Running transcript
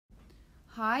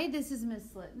Hi, this is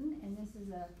Miss Litton, and this is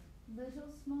a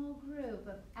little small group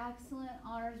of excellent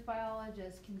honors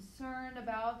biologists concerned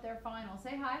about their final.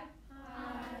 Say hi.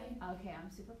 Hi. Okay,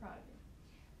 I'm super proud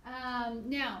of you.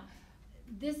 Now,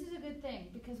 this is a good thing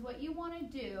because what you want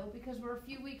to do, because we're a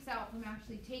few weeks out from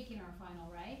actually taking our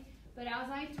final, right? But as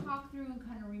I talk through and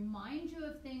kind of remind you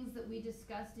of things that we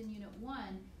discussed in Unit 1,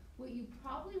 what you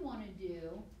probably want to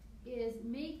do is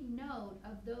make note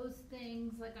of those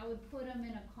things, like I would put them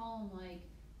in a column like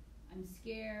I'm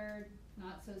scared,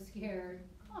 not so scared,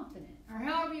 confident, or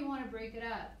however you want to break it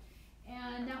up.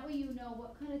 And that way you know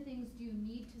what kind of things do you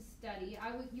need to study.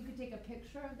 You could take a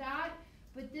picture of that,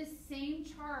 but this same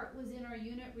chart was in our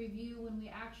unit review when we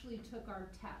actually took our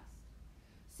test.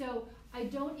 So I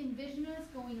don't envision us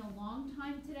going a long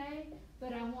time today,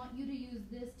 but I want you to use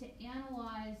this to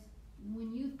analyze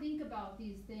when you think about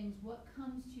these things, what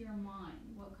comes to your mind?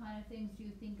 What kind of things do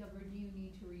you think of, or do you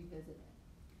need to revisit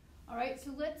it? All right, so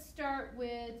let's start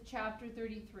with chapter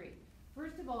 33.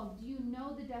 First of all, do you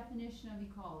know the definition of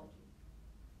ecology?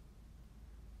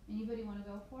 Anybody want to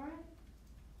go for it?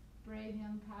 Brave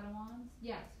young Padawans?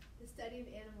 Yes. The study of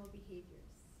animal behaviors.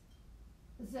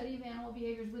 The study of animal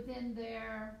behaviors within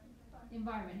their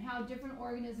environment. How different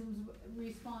organisms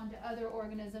respond to other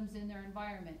organisms in their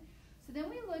environment. So then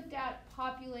we looked at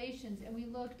populations and we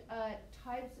looked at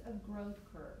types of growth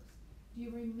curves. Do you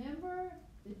remember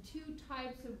the two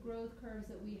types of growth curves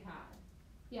that we had?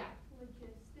 Yeah.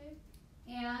 Logistic.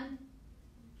 And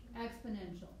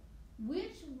exponential.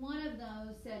 Which one of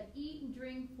those said eat and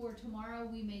drink for tomorrow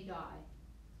we may die?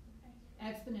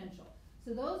 Exponential.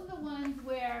 So those are the ones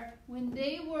where when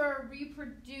they were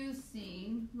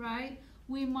reproducing, right,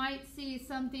 we might see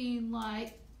something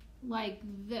like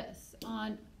this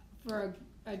for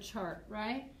a chart,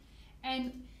 right?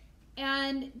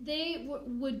 And they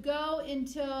would go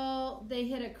until they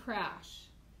hit a crash.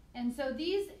 And so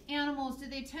these animals, do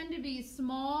they tend to be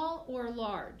small or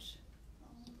large?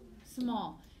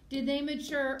 Small. Did they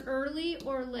mature early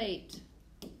or late?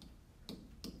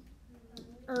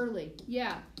 Early,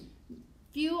 yeah.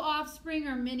 Few offspring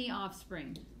or many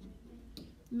offspring?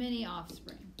 Many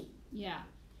offspring, yeah.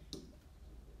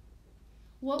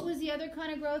 What was the other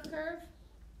kind of growth curve?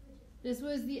 This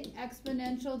was the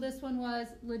exponential, this one was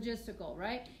logistical,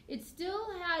 right? It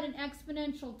still had an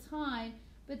exponential time,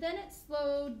 but then it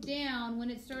slowed down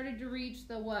when it started to reach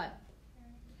the what?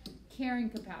 Carrying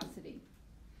capacity.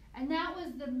 And that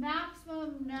was the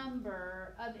maximum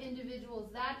number of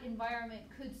individuals that environment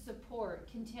could support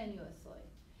continuously.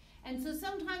 And so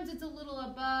sometimes it's a little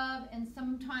above and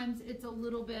sometimes it's a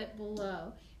little bit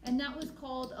below. And that was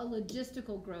called a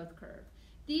logistical growth curve.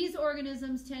 These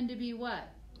organisms tend to be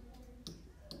what?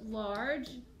 Large,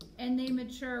 and they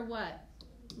mature what?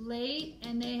 Late,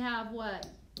 and they have what?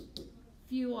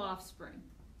 Few offspring.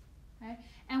 Okay?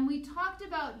 And we talked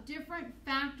about different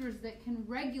factors that can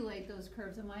regulate those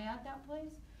curves. Am I at that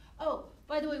place? Oh,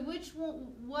 by the way, which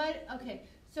one, what, okay,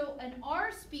 so an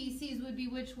R species would be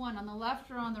which one, on the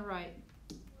left or on the right?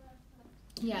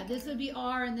 Yeah, this would be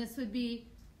R and this would be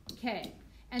K.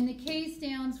 And the K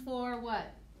stands for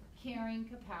what? Carrying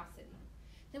capacity.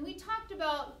 Then we talked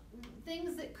about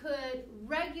things that could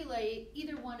regulate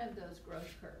either one of those growth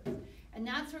curves. And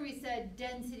that's where we said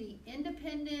density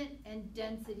independent and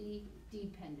density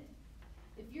dependent.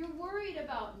 If you're worried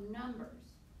about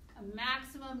numbers, a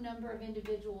maximum number of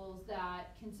individuals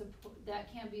that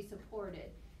can be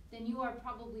supported, then you are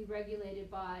probably regulated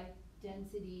by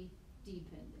density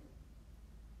dependent.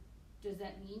 Does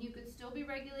that mean you could still be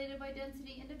regulated by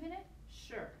density independent?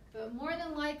 Sure. But more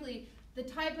than likely, the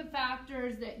type of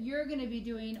factors that you're going to be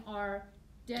doing are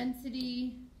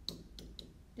density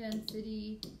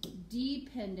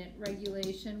dependent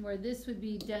regulation, where this would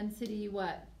be density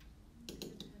what?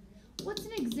 What's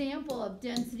an example of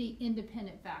density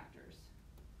independent factors?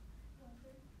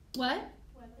 What?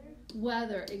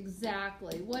 Weather,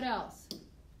 exactly. What else?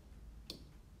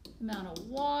 Amount of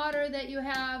water that you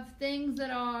have, things that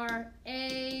are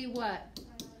what?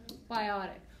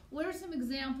 Biotic. What are some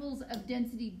examples of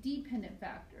density dependent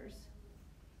factors?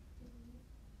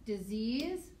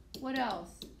 Disease. What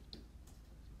else?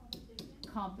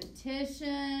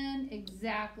 Competition,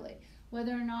 exactly.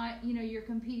 Whether or not, you're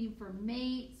competing for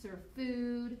mates or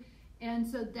food. And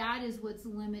so that is what's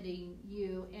limiting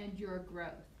you and your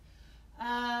growth.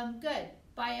 Good.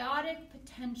 Biotic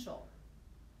potential.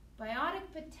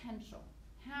 Biotic potential.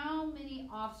 How many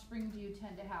offspring do you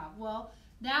tend to have? Well,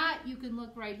 that you can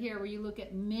look right here where you look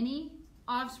at many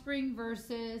offspring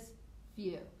versus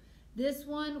few. This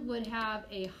one would have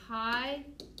a high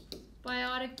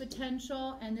biotic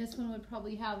potential, and this one would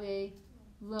probably have a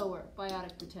lower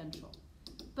biotic potential.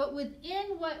 But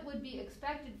within what would be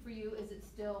expected for you, is it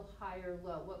still high or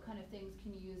low? What kind of things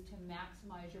can you use to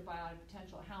maximize your biotic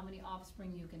potential? How many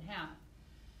offspring you can have?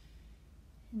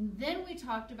 And then we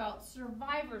talked about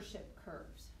survivorship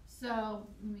curves. So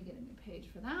let me get a new page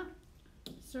for that.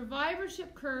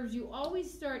 Survivorship curves, you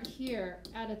always start here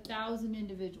at 1,000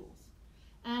 individuals.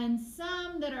 And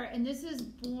some that are, and this is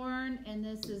born and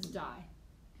this is die,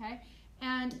 okay?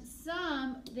 And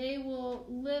some, they will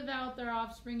live out their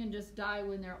offspring and just die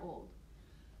when they're old.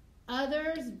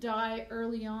 Others die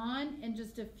early on and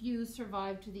just a few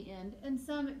survive to the end. And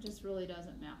some, it just really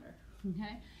doesn't matter,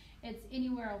 okay? It's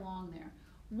anywhere along there.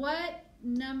 What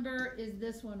number is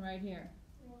this one right here?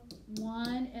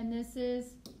 1, and this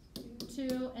is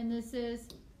 2, and this is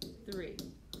 3,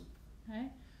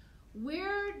 okay?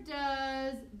 Where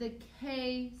does the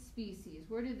K species,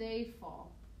 where do they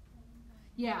fall?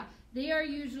 Yeah, they are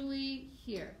usually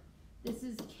here. This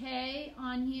is K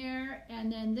on here,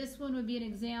 and then this one would be an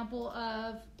example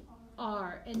of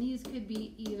R, and these could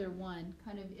be either one,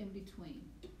 kind of in between,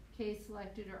 K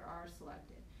selected or R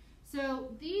selected.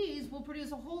 So these will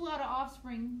produce a whole lot of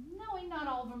offspring, knowing not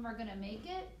all of them are going to make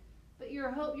it, but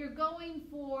you're going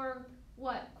for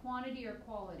what, quantity or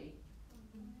quality?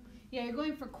 Yeah, you're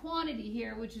going for quantity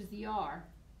here, which is the R,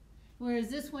 whereas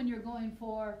this one you're going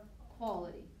for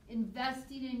quality,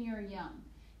 investing in your young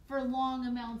for long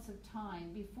amounts of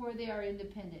time before they are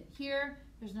independent. Here,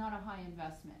 there's not a high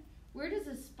investment. Where does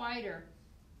a spider,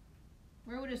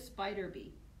 where would a spider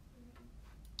be?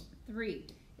 3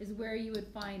 is where you would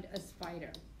find a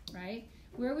spider, right?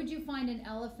 Where would you find an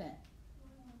elephant?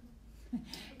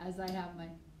 As I have my,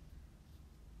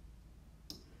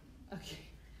 okay.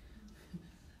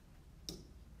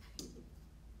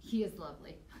 He is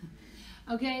lovely.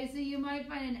 Okay, so you might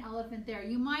find an elephant there.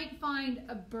 You might find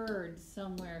a bird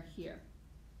somewhere here.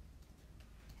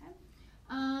 Okay.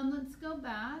 Let's go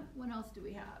back. What else do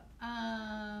we have?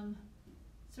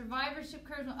 Survivorship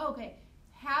curves. Okay,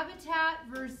 habitat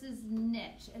versus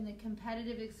niche and the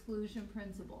competitive exclusion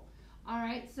principle. All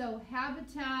right, so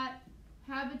habitat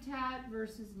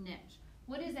versus niche.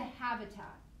 What is a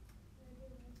habitat?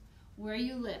 Where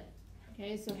you live.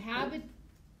 Okay, so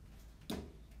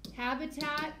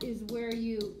habitat is where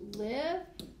you live.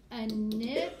 A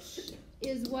niche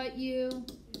is what you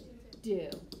do.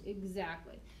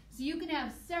 Exactly. So you can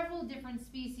have several different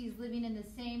species living in the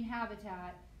same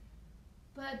habitat,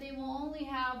 but they will only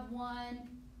have one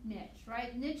niche,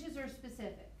 right? Niches are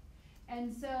specific.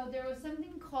 And so there was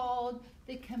something called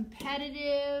the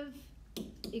competitive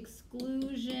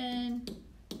exclusion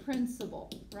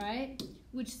principle, right?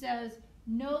 Which says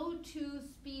no two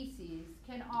species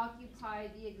can occupy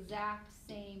the exact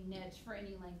same niche for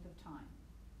any length of time.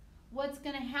 What's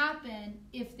going to happen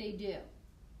if they do?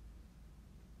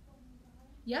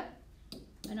 Yep.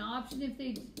 An option if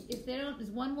they don't is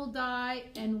one will die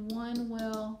and one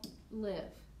will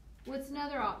live. What's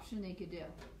another option they could do?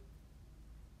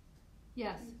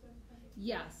 Yes.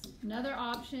 Yes. Another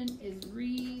option is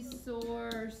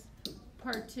resource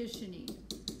partitioning.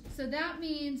 So that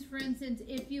means, for instance,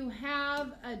 if you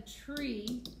have a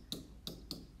tree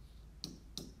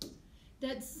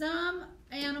that some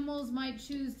animals might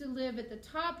choose to live at the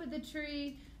top of the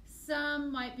tree,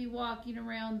 some might be walking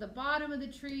around the bottom of the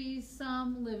tree,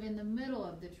 some live in the middle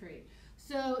of the tree.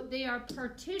 So they are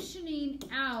partitioning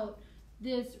out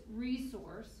this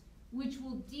resource, which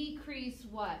will decrease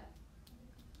what?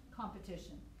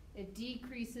 Competition. It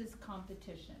decreases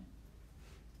competition.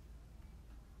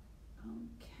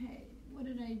 Okay, what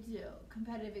did I do?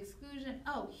 Competitive exclusion.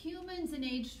 Oh, humans and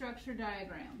age structure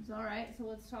diagrams. All right, so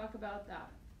let's talk about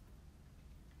that.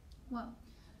 Well,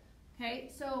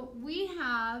 okay, so we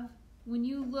have, when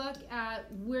you look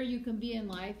at where you can be in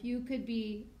life, you could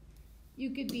be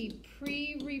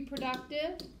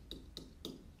pre-reproductive,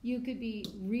 you could be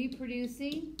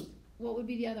reproducing. What would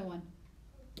be the other one?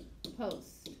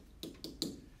 Post.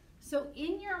 So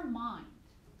in your mind,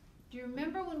 do you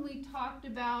remember when we talked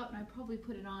about, and I probably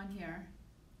put it on here,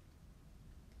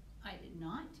 I did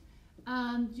not.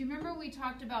 Do you remember we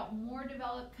talked about more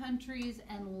developed countries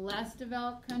and less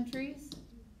developed countries?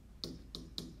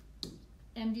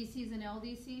 MDCs and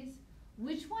LDCs?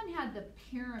 Which one had the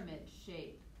pyramid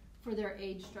shape for their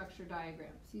age structure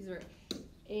diagrams? These are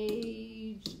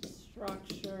age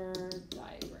structure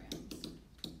diagrams.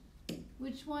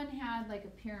 Which one had like a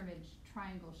pyramid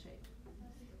triangle shape?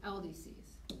 LDCs.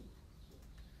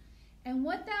 And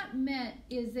what that meant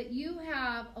is that you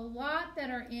have a lot that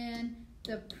are in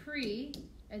the pre,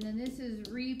 and then this is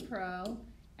repro,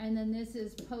 and then this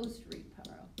is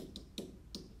post-repro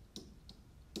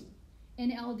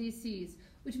in LDCs.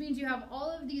 which means you have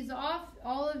all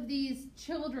of these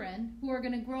children who are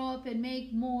going to grow up and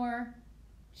make more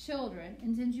children.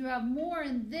 And since you have more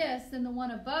in this than the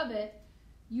one above it,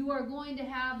 you are going to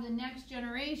have the next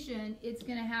generation, it's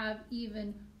going to have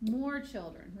even more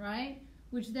children, right?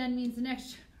 Which then means the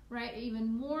next, right, even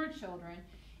more children.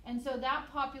 And so that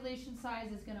population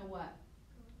size is going to what?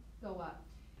 Go up.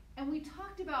 And we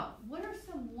talked about what are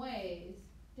some ways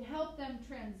to help them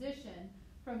transition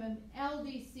from an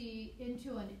LDC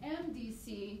into an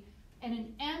MDC, and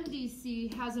an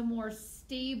MDC has a more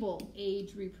stable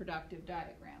age reproductive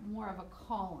diagram, more of a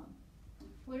column.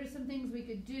 What are some things we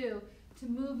could do to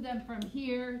move them from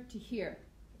here to here?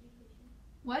 Education.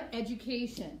 What?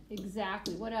 Education.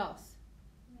 Exactly. What else?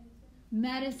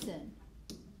 Medicine.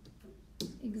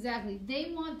 Exactly.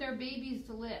 They want their babies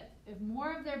to live. If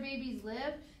more of their babies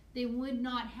live, they would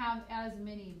not have as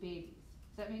many babies.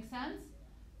 Does that make sense?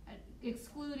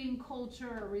 Excluding culture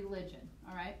or religion,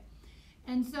 all right?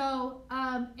 And so,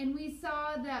 and we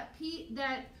saw that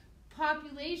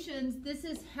populations, this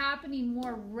is happening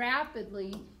more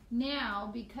rapidly now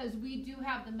because we do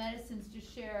have the medicines to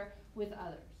share with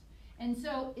others. And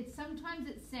so sometimes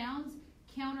it sounds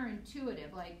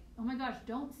counterintuitive, like, oh my gosh,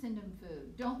 don't send them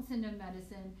food, don't send them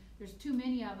medicine, there's too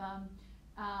many of them.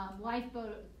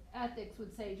 Lifeboat ethics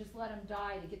would say just let them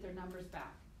die to get their numbers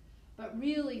back. But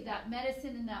really, that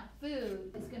medicine and that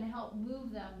food is going to help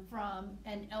move them from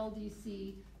an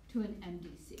LDC to an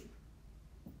MDC.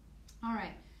 All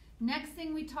right. Next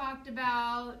thing we talked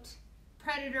about,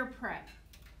 predator-prey.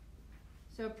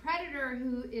 So predator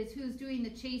who's doing the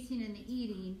chasing and the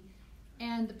eating,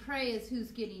 and the prey is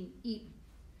who's getting eaten.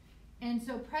 And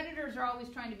so predators are always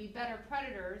trying to be better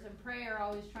predators, and prey are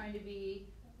always trying to be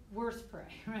worse prey,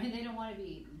 right? They don't want to be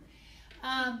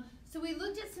eaten. So we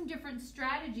looked at some different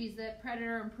strategies that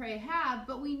predator and prey have,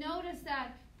 but we noticed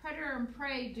that predator and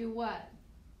prey do what?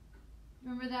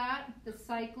 Remember that? The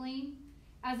cycling.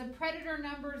 As the predator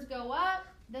numbers go up,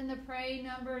 then the prey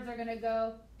numbers are going to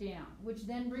go down, which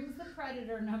then brings the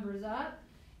predator numbers up,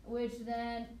 which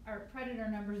then are predator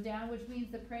numbers down, which means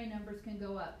the prey numbers can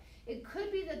go up. It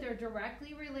could be that they're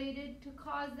directly related to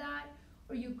cause that,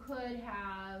 or you could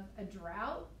have a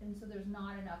drought, and so there's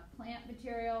not enough plant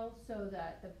material so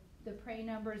that the prey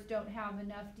numbers don't have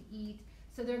enough to eat.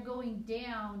 So they're going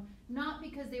down, not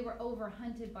because they were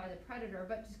overhunted by the predator,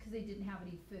 but just because they didn't have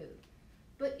any food.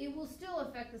 But it will still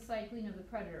affect the cycling of the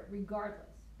predator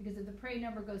regardless, because if the prey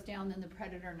number goes down, then the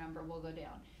predator number will go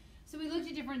down. So we looked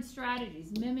at different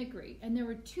strategies, mimicry, and there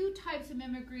were two types of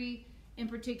mimicry in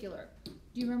particular. Do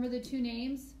you remember the two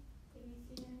names?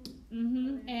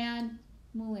 And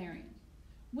Mullerian.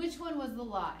 Which one was the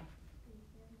lie?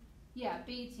 Yeah,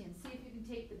 Batesian. See if you can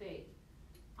take the bait.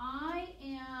 I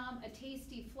am a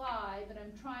tasty fly, but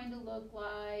I'm trying to look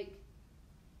like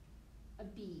a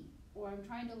bee, or I'm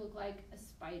trying to look like a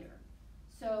spider.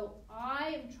 So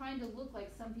I am trying to look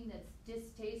like something that's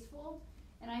distasteful,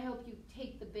 and I hope you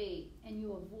take the bait and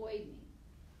you avoid me.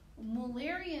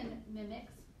 Mullerian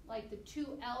mimics, like the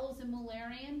two L's in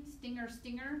Mullerian, stinger,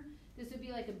 stinger. This would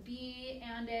be like a bee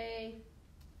and a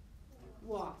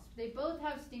wasp. They both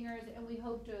have stingers, and we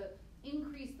hope to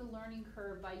increase the learning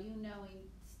curve by you knowing,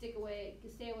 stay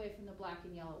away from the black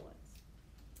and yellow ones.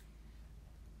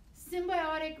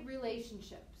 Symbiotic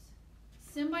relationships.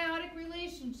 Symbiotic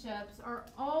relationships are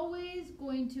always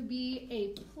going to be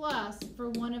a plus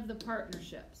for one of the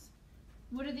partnerships.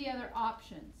 What are the other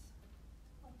options?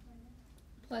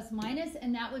 Plus minus,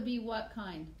 and that would be what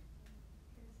kind?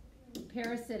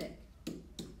 Parasitic.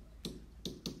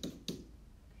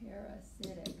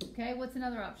 Okay, what's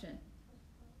another option?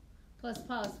 Plus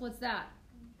plus. What's that?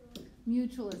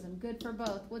 Mutualism. Good for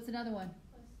both. What's another one?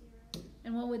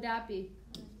 And what would that be?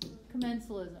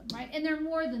 Commensalism, right? And they're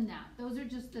more than that. Those are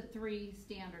just the three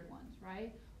standard ones,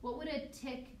 right? What would a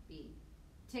tick be?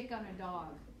 Tick on a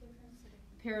dog.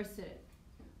 Parasitic.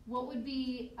 What would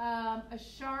be a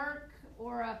shark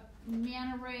or a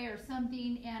manta ray or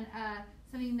something, and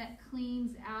something that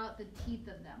cleans out the teeth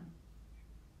of them?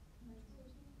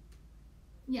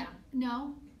 Yeah,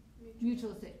 no?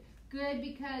 Mutualistic. Good,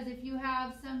 because if you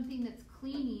have something that's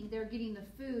cleaning, they're getting the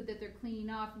food that they're cleaning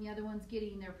off, and the other one's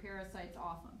getting their parasites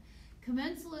off them.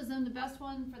 Commensalism, the best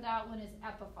one for that one is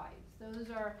epiphytes. Those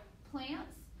are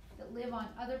plants that live on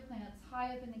other plants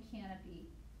high up in the canopy.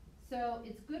 So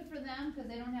it's good for them because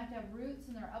they don't have to have roots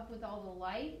and they're up with all the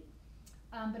light,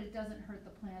 but it doesn't hurt the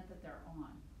plant that they're on.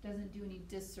 It doesn't do any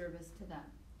disservice to them.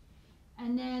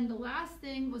 And then the last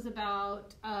thing was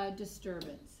about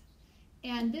disturbance.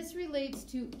 And this relates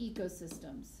to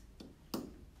ecosystems.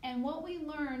 And what we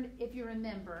learned, if you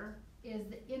remember, is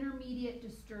the intermediate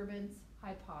disturbance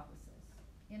hypothesis.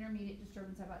 intermediate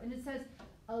disturbance, high volume. And it says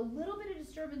a little bit of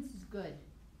disturbance is good.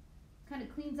 Kind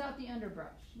of cleans out the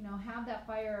underbrush. You know, have that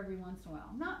fire every once in a while.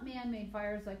 Not man-made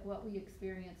fires like what we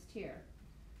experienced here,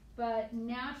 but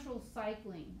natural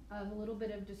cycling of a little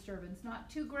bit of disturbance. Not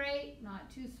too great, not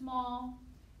too small,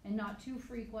 and not too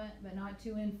frequent, but not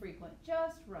too infrequent.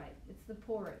 Just right. It's the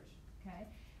porridge, okay?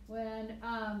 When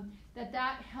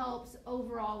that helps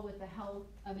overall with the health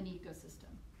of an ecosystem.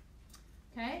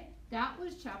 Okay, that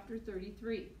was chapter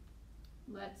 33.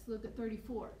 Let's look at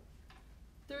 34.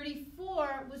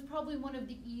 34 was probably one of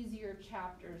the easier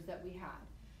chapters that we had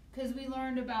because we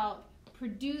learned about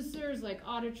producers like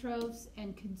autotrophs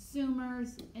and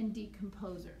consumers and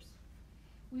decomposers.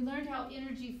 We learned how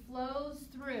energy flows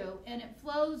through, and it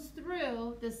flows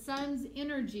through the sun's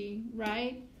energy,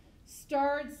 right?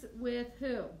 Starts with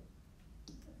who?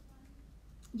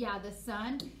 Yeah, the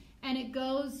sun. And it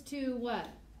goes to what?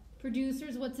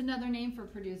 Producers. What's another name for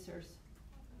producers?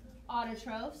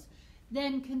 Autotrophs.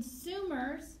 Then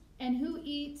consumers. And who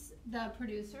eats the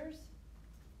producers?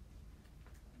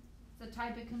 It's a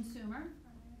type of consumer.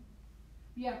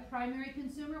 You have primary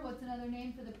consumer. What's another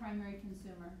name for the primary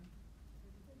consumer?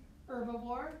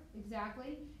 Herbivore.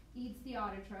 Exactly. Eats the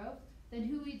autotroph. Then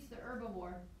who eats the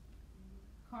herbivore?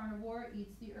 Carnivore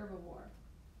eats the herbivore.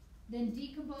 Then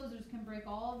decomposers can break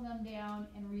all of them down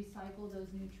and recycle those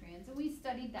nutrients. And we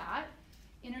studied that.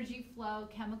 Energy flow,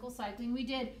 chemical cycling. We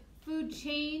did food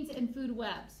chains and food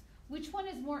webs. Which one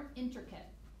is more intricate?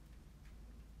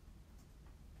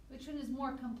 Which one is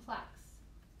more complex?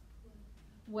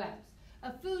 Webs.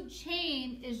 A food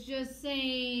chain is just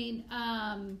saying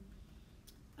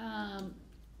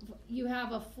you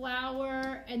have a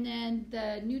flower, and then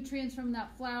the nutrients from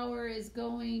that flower is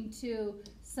going to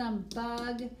some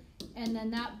bug, and then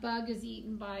that bug is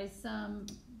eaten by some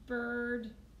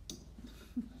bird,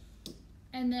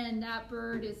 and then that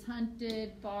bird is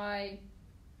hunted by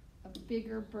a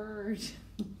bigger bird.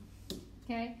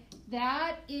 Okay,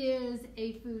 that is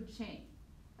a food chain.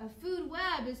 A food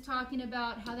web is talking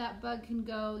about how that bug can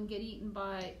go and get eaten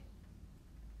by,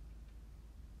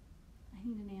 I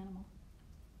need an animal.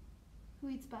 Who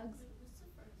eats bugs? What's the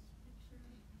first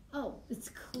picture? Oh, it's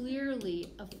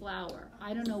clearly a flower.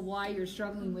 I don't know why you're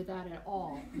struggling with that at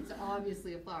all. It's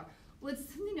obviously a flower. What's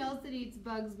something else that eats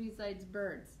bugs besides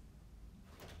birds?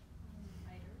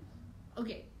 Spiders.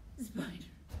 Okay, spider.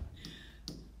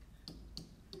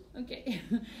 Okay,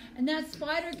 and that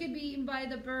spider could be eaten by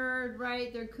the bird,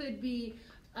 right? There could be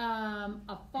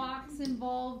a fox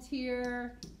involved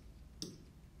here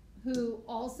who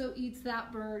also eats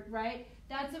that bird, right?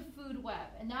 That's a food web,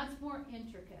 and that's more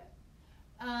intricate.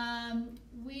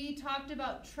 We talked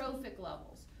about trophic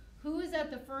levels. Who is at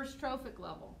the first trophic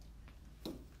level?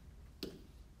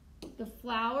 The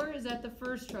flower is at the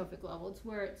first trophic level. It's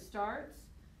where it starts,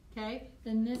 okay?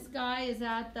 Then this guy is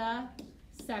at the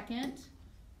second.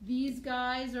 These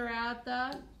guys are at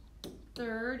the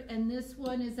third, and this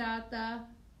one is at the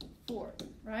fourth,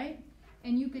 right?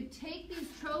 And you could take these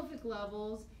trophic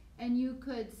levels and you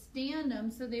could stand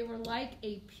them so they were like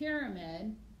a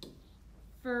pyramid.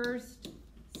 First,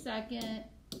 second,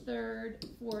 third,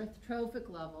 fourth trophic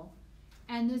level.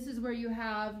 And this is where you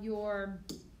have your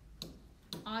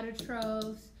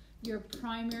autotrophs, your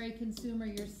primary consumer,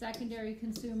 your secondary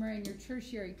consumer, and your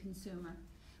tertiary consumer.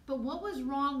 But what was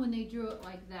wrong when they drew it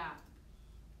like that?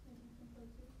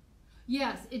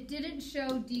 Yes, it didn't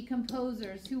show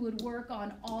decomposers who would work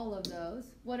on all of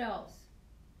those. What else?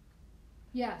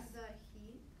 Yes. The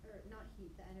heat, or not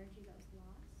heat, the energy that was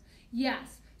lost.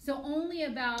 Yes. So only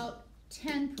about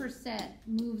 10%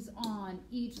 moves on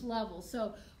each level.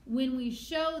 So when we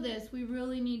show this, we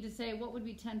really need to say what would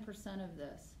be 10% of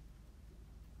this?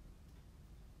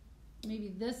 Maybe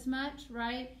this much,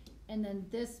 right? And then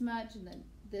this much, and then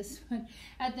this one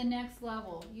at the next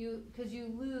level, because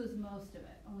you lose most of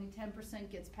it. Only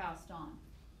 10% gets passed on.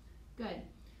 Good.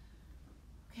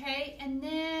 Okay, and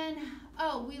then,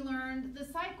 we learned the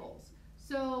cycles.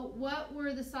 So what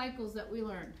were the cycles that we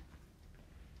learned?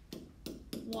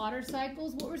 Water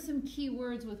cycles. What were some key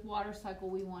words with water cycle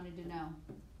we wanted to know?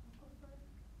 Aquifer.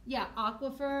 Yeah,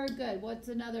 aquifer. Good. What's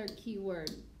another key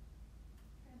word?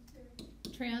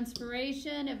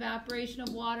 Transpiration, evaporation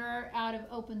of water out of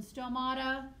open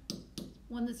stomata.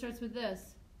 One that starts with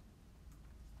this.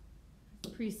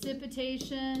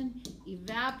 Precipitation,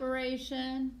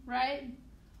 evaporation, right?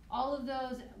 All of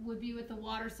those would be with the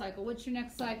water cycle. What's your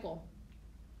next cycle?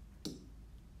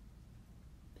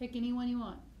 Pick any one you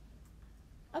want.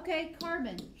 Okay,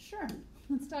 carbon. Sure.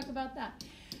 Let's talk about that.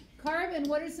 Carbon,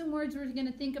 what are some words we're going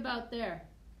to think about there?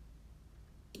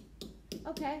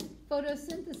 Okay,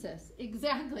 photosynthesis.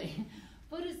 Exactly.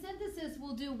 Photosynthesis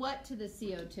will do what to the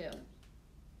CO2?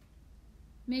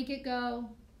 Make it go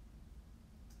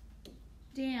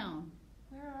down.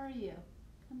 Where are you?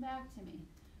 Come back to me.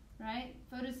 Right?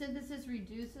 Photosynthesis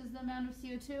reduces the amount of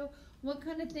CO2. What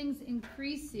kind of things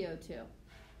increase CO2?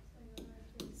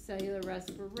 Cellular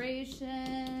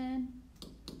respiration,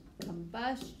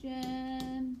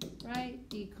 combustion, right?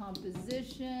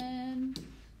 Decomposition.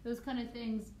 Those kind of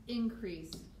things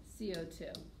increase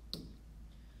CO2.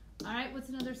 All right, what's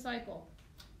another cycle?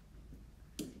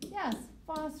 Yes,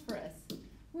 phosphorus.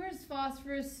 Where's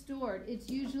phosphorus stored? It's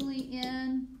usually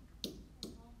in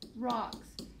rocks.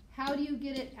 How do you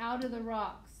get it out of the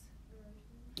rocks?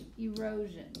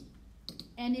 Erosion.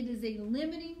 And it is a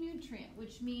limiting nutrient,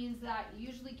 which means that it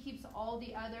usually keeps all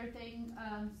the other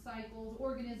cycles,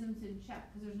 organisms in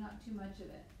check because there's not too much of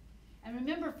it. And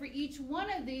remember, for each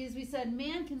one of these, we said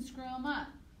man can screw them up.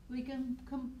 We can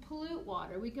pollute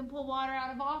water. We can pull water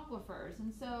out of aquifers,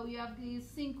 and so you have these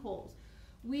sinkholes.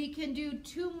 We can do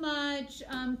too much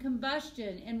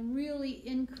combustion and really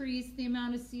increase the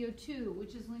amount of CO2,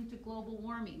 which is linked to global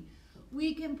warming.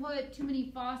 We can put too many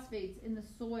phosphates in the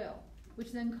soil,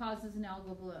 which then causes an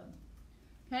algal bloom.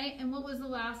 Okay, and what was the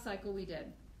last cycle we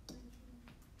did?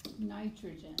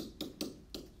 Nitrogen.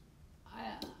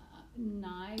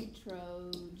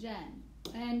 Nitrogen.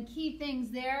 And key things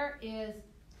there is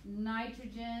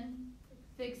nitrogen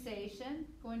fixation,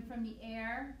 going from the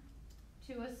air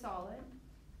to a solid.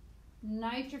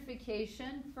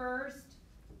 Nitrification, first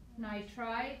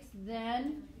nitrites,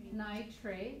 then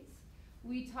nitrates.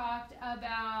 We talked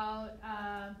about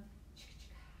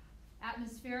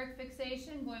atmospheric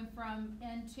fixation, going from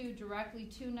N2 directly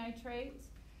to nitrates.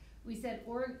 We said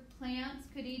plants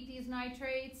could eat these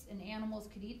nitrates and animals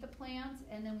could eat the plants.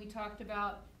 And then we talked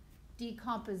about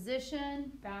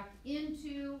decomposition back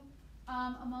into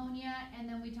ammonia. And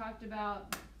then we talked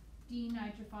about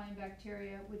denitrifying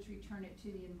bacteria, which return it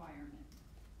to the environment.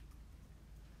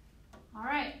 All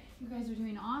right, you guys are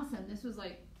doing awesome. This was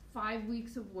like 5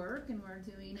 weeks of work, and we're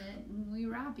doing it, and we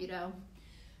rapido.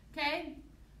 Okay,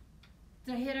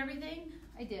 did I hit everything?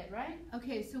 I did, right?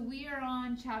 Okay, so we are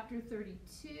on chapter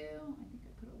 32. I think I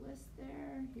put a list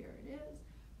there. Here it is.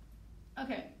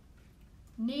 Okay,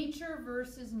 nature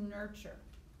versus nurture.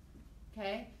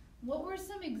 Okay, what were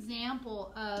some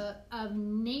examples of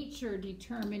nature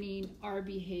determining our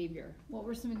behavior? What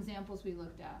were some examples we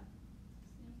looked at?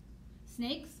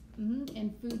 Snakes.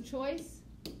 And food choice.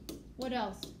 What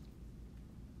else?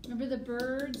 Remember the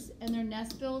birds and their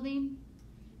nest building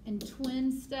and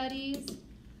twin studies?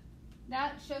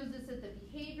 That shows us that the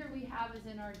behavior we have is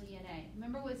in our DNA.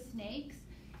 Remember with snakes,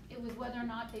 it was whether or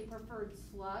not they preferred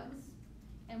slugs.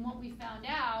 And what we found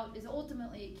out is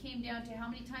ultimately it came down to how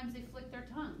many times they flicked their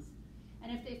tongues.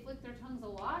 And if they flicked their tongues a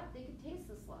lot, they could taste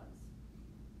the slugs.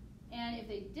 And if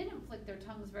they didn't flick their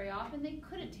tongues very often, they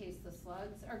couldn't taste the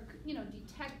slugs or,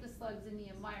 detect the slugs in the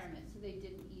environment, so they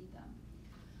didn't eat them.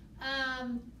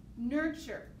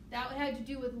 Nurture, that had to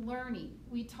do with learning.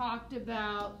 We talked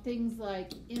about things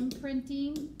like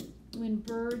imprinting, when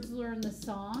birds learn the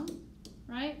song,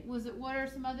 right? What are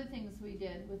some other things we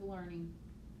did with learning?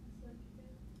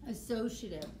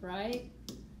 Associative, right?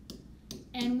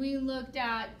 And we looked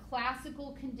at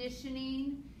classical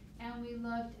conditioning, and we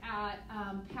looked at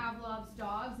Pavlov's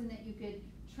dogs, and that you could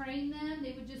train them.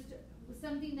 They would just,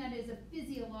 something that is a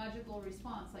physiological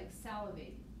response, like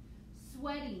salivating.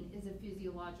 Sweating is a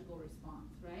physiological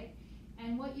response, right?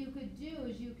 And what you could do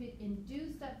is you could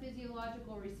induce that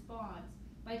physiological response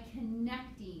by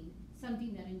connecting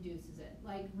something that induces it,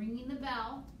 like ringing the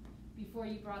bell before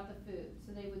you brought the food.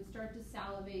 So they would start to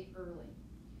salivate early.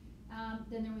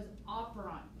 Then there was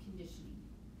operant conditioning.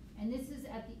 And this is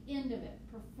at the end of it.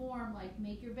 Perform, like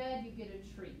make your bed, you get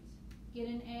a treat. Get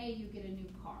an A, you get a new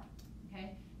car.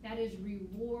 Okay? That is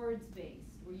rewards based,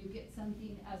 where you get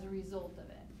something as a result of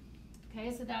it.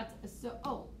 Okay, so that's let's talk.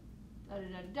 Oh,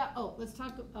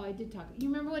 I did talk. You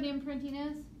remember what imprinting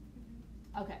is?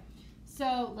 Okay.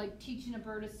 So like teaching a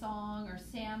bird a song, or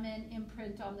salmon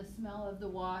imprint on the smell of the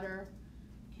water.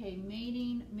 Okay,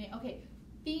 mating. Okay,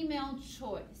 female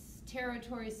choice,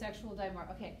 territory, sexual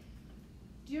dimorphism. Okay.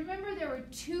 Do you remember there were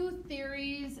 2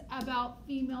 theories about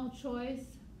female choice?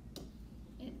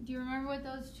 Do you remember what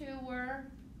those 2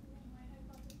 were?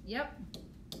 Yep.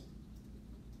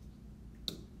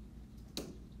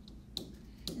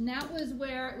 And that was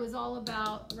where it was all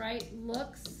about, right,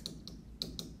 looks.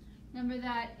 Remember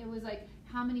that? It was like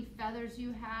how many feathers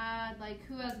you had. Like,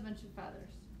 who has a bunch of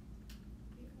feathers?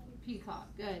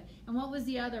 Peacock. Good. And what was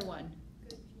the other one?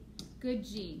 Good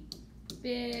gene.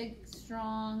 Big,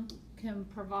 strong, can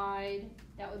provide.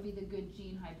 That would be the good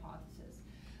gene hypothesis.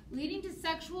 leading to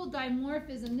sexual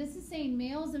dimorphism. This is saying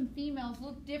males and females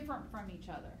look different from each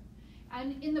other.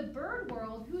 And in the bird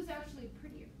world, who's actually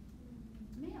prettier?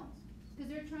 Males, because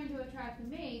they're trying to attract a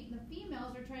mate, and the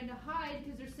females are trying to hide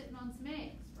because they're sitting on some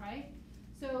eggs, right?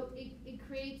 So it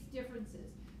creates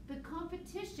differences. The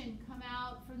competition come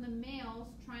out from the males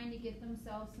trying to get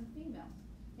themselves some females.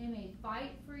 They may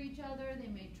fight for each other. They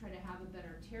may try to have a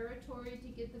better territory to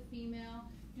get the female,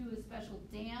 do a special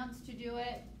dance to do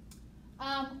it.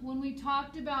 When we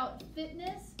talked about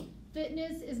fitness,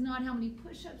 fitness is not how many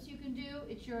push-ups you can do.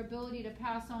 It's your ability to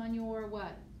pass on your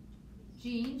what?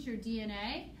 Genes, your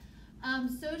DNA.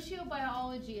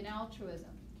 Sociobiology and altruism.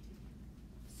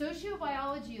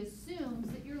 Sociobiology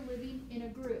assumes that you're living in a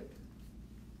group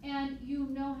and you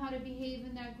know how to behave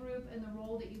in that group and the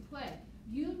role that you play.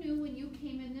 You knew when you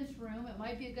came in this room it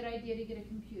might be a good idea to get a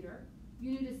computer.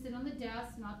 You knew to sit on the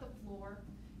desk, not the floor.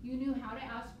 You knew how to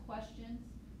ask questions.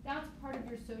 That's part of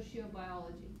your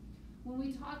sociobiology. When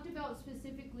we talked about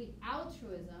specifically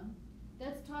altruism,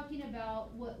 that's talking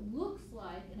about what looks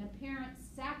like an apparent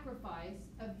sacrifice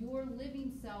of your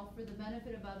living self for the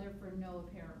benefit of others for no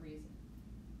apparent reason.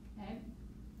 Okay?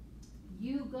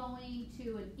 You going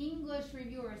to an English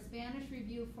review or a Spanish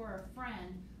review for a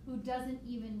friend who doesn't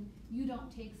even, you don't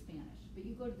take Spanish, but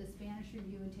you go to the Spanish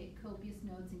review and take copious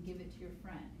notes and give it to your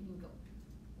friend. And you go,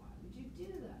 why would you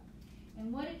do that?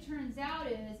 And what it turns out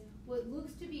is, what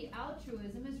looks to be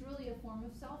altruism is really a form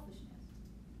of selfishness.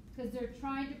 Because they're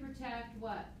trying to protect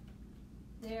what?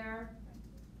 Their,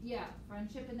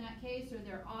 friendship in that case, or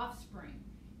their offspring.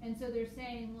 And so they're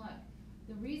saying, look,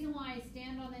 the reason why I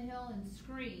stand on the hill and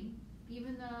scream,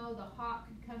 even though the hawk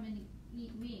could come and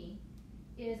eat me,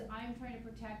 is I'm trying to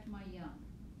protect my young.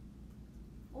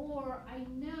 Or I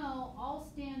know I'll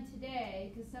stand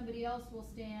today because somebody else will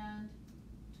stand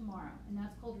tomorrow. And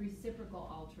that's called reciprocal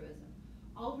altruism.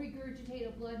 I'll regurgitate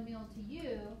a blood meal to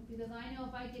you because I know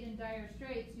if I get in dire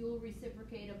straits, you'll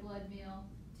reciprocate a blood meal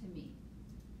to me.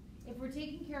 If we're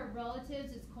taking care of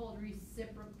relatives, it's called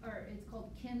it's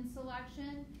called kin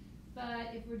selection.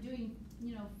 But if we're doing,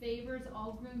 favors,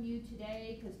 I'll groom you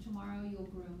today because tomorrow you'll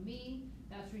groom me.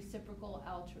 That's reciprocal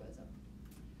altruism.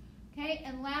 Okay,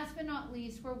 and last but not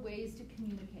least, for ways to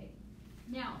communicate.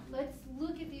 Now, let's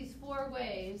look at these 4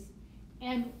 ways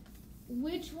and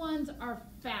which ones are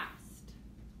fast.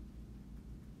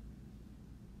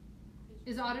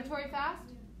 Is auditory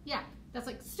fast? Yeah, that's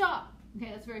like stop.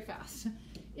 Okay, that's very fast.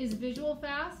 Is visual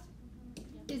fast?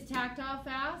 Is tactile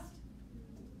fast?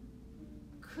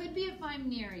 Could be if I'm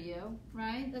near you,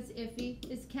 right? That's iffy.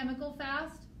 Is chemical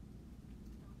fast?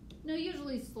 No,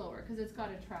 usually slower because it's got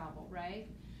to travel, right?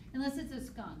 Unless it's a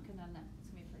skunk, and then that's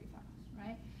going to be pretty fast,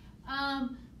 right?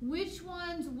 Which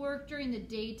ones work during the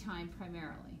daytime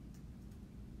primarily?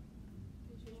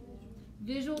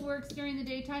 Visual works during the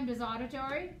daytime. Does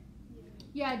auditory?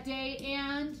 Yeah, day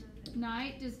and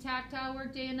night. Does tactile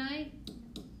work day and night?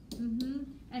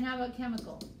 And how about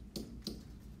chemical?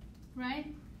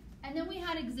 Right? And then we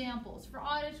had examples. For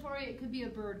auditory, it could be a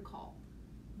bird call.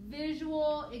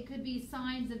 Visual, it could be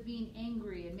signs of being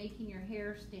angry and making your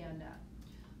hair stand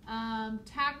up.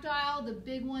 Tactile, the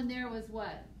big one there was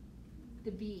what?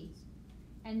 The bee.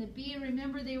 And the bee,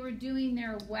 remember they were doing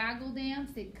their waggle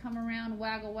dance? They'd come around,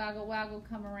 waggle, waggle, waggle,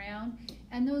 come around.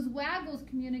 And those waggles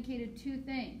communicated 2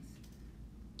 things.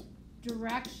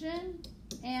 Direction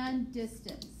and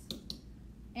distance.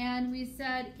 And we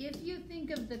said, if you think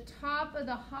of the top of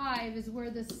the hive as where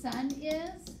the sun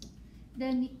is,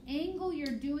 then the angle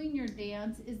you're doing your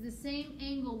dance is the same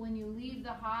angle when you leave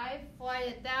the hive. Fly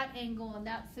at that angle, and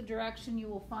that's the direction you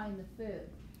will find the food.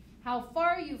 How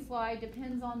far you fly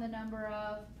depends on the number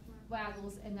of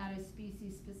waggles, and that is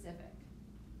species specific.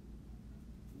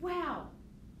 Wow.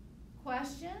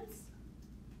 Questions?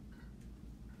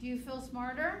 Do you feel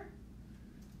smarter?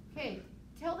 Okay,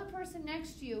 tell the person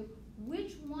next to you,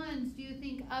 which ones do you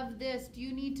think of this do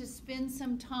you need to spend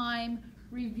some time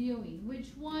reviewing?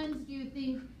 Which ones do you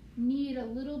think need a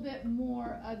little bit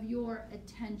more of your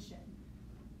attention?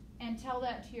 And tell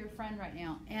that to your friend right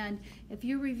now. And if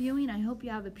you're reviewing, I hope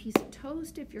you have a piece of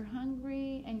toast if you're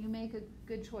hungry and you make a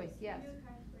good choice. Yes.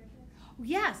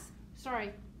 Yes.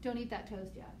 Sorry, don't eat that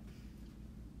toast yet.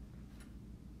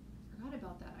 Forgot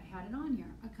about that. I had it on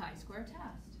here. A chi-square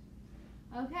test.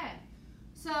 Okay.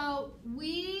 So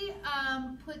we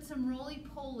put some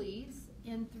roly-polies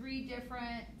in 3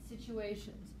 different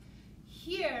situations.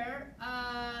 Here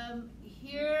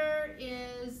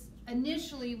is,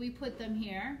 initially we put them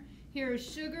here. Here is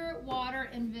sugar, water,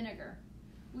 and vinegar.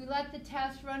 We let the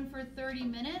test run for 30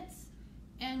 minutes,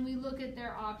 and we look at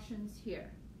their options here.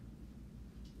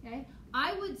 Okay,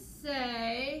 I would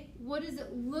say, what does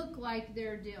it look like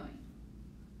they're doing?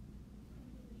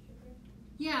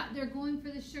 Yeah, they're going for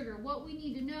the sugar. What we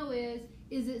need to know is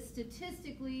it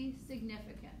statistically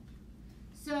significant?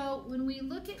 So when we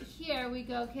look at here, we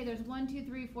go, okay, there's 1, 2,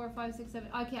 3, 4, 5, 6, 7.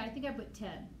 Okay, I think I put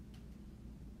 10.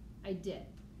 I did.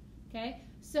 Okay,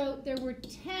 so there were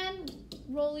 10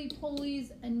 roly-polies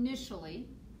initially.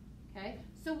 Okay,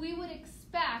 so we would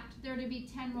expect there to be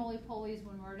 10 roly-polies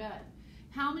when we're done.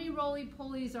 How many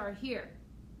roly-polies are here?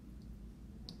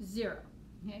 0.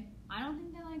 Okay, I don't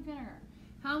think they like vinegar.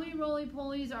 How many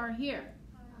roly-polies are here?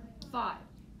 5.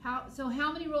 So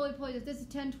how many roly-polies? If this is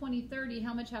 10, 20, 30,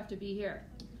 how much have to be here?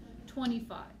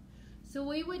 25. So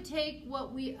we would take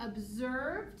what we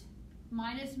observed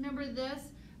minus, remember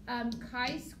this,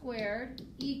 chi-squared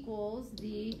equals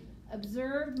the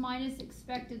observed minus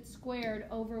expected squared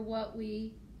over what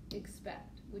we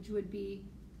expect, which would be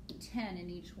 10 in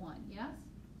each one, yes?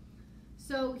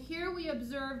 So here we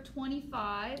observe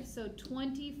 25, so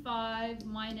 25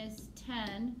 minus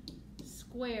 10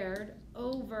 squared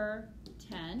over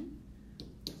 10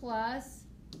 plus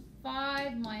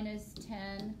 5 minus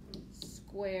 10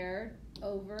 squared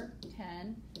over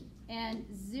 10 and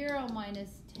 0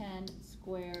 minus 10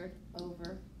 squared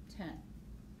over 10.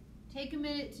 Take a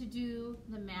minute to do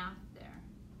the math there.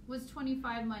 What's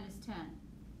 25 minus 10?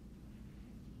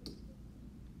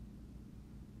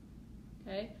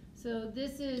 Okay, so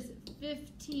this is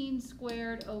 15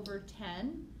 squared over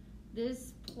 10.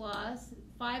 This plus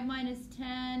 5 minus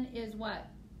 10 is what?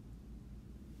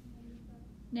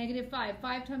 Negative 5.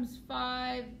 5 times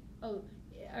 5, or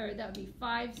that would be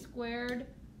 5 squared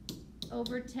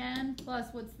over 10 plus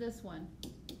what's this one?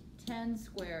 10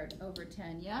 squared over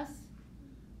 10, yes?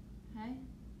 Okay.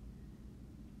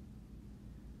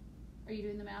 Are you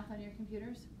doing the math on your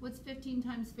computers? What's 15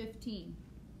 times 15?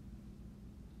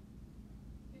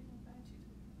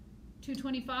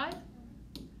 225?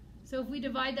 So if we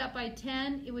divide that by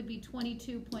 10, it would be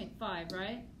 22.5,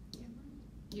 right?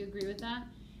 You agree with that?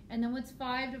 And then what's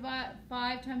 5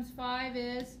 times 5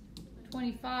 is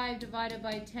 25 divided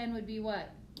by 10 would be what?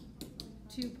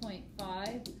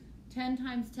 2.5. 10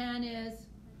 times 10 is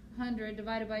 100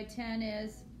 divided by 10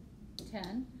 is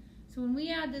 10. So when we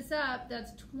add this up,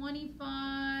 that's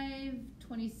 25,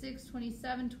 26,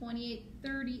 27, 28,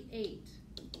 38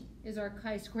 is our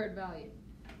chi-squared value.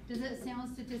 Does that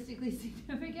sound statistically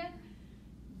significant?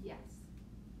 Yes.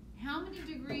 How many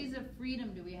degrees of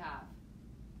freedom do we have?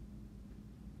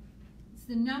 It's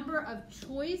the number of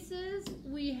choices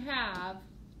we have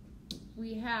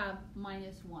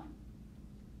minus 1.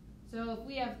 So if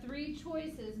we have 3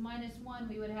 choices minus 1,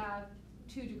 we would have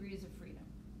 2 degrees of freedom.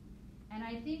 And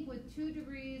I think with 2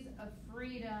 degrees of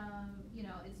freedom, you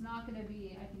know, it's not going to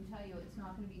be, I can tell you, it's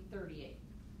not going to be 38.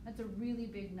 That's a really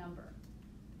big number.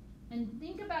 And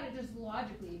think about it just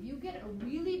logically. If you get a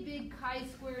really big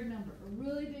chi-squared number,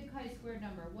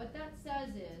 what that says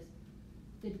is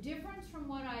the difference from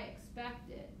what I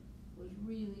expected was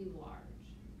really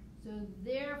large. So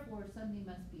therefore, something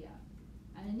must be up.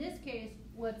 And in this case,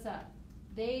 what's up?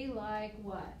 They like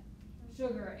what?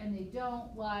 Sugar, and they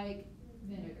don't like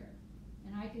vinegar.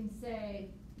 And I can say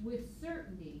with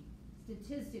certainty,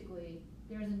 statistically,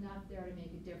 there's enough there to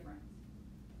make a difference.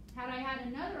 Had I had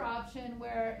another option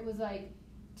where it was like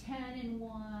 10 in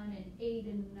one and 8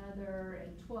 in another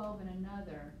and 12 in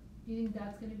another, do you think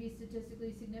that's going to be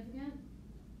statistically significant?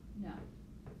 No.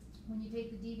 When you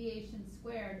take the deviation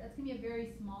squared, that's going to be a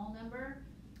very small number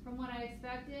from what I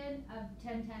expected of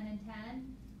 10, 10, and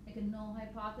 10, like a null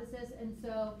hypothesis. And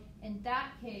so in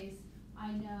that case,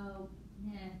 I know,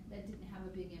 that didn't have a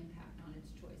big impact on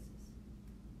its choices.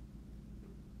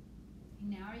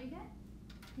 Now are you good?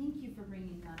 Thank you for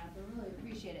bringing that up. I really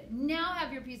appreciate it. Now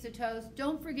have your piece of toast.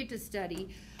 Don't forget to study.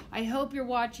 I hope you're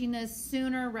watching this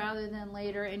sooner rather than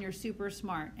later, and you're super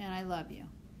smart, and I love you.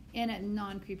 In a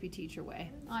non-creepy teacher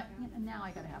way. Now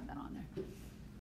I got to have that on there.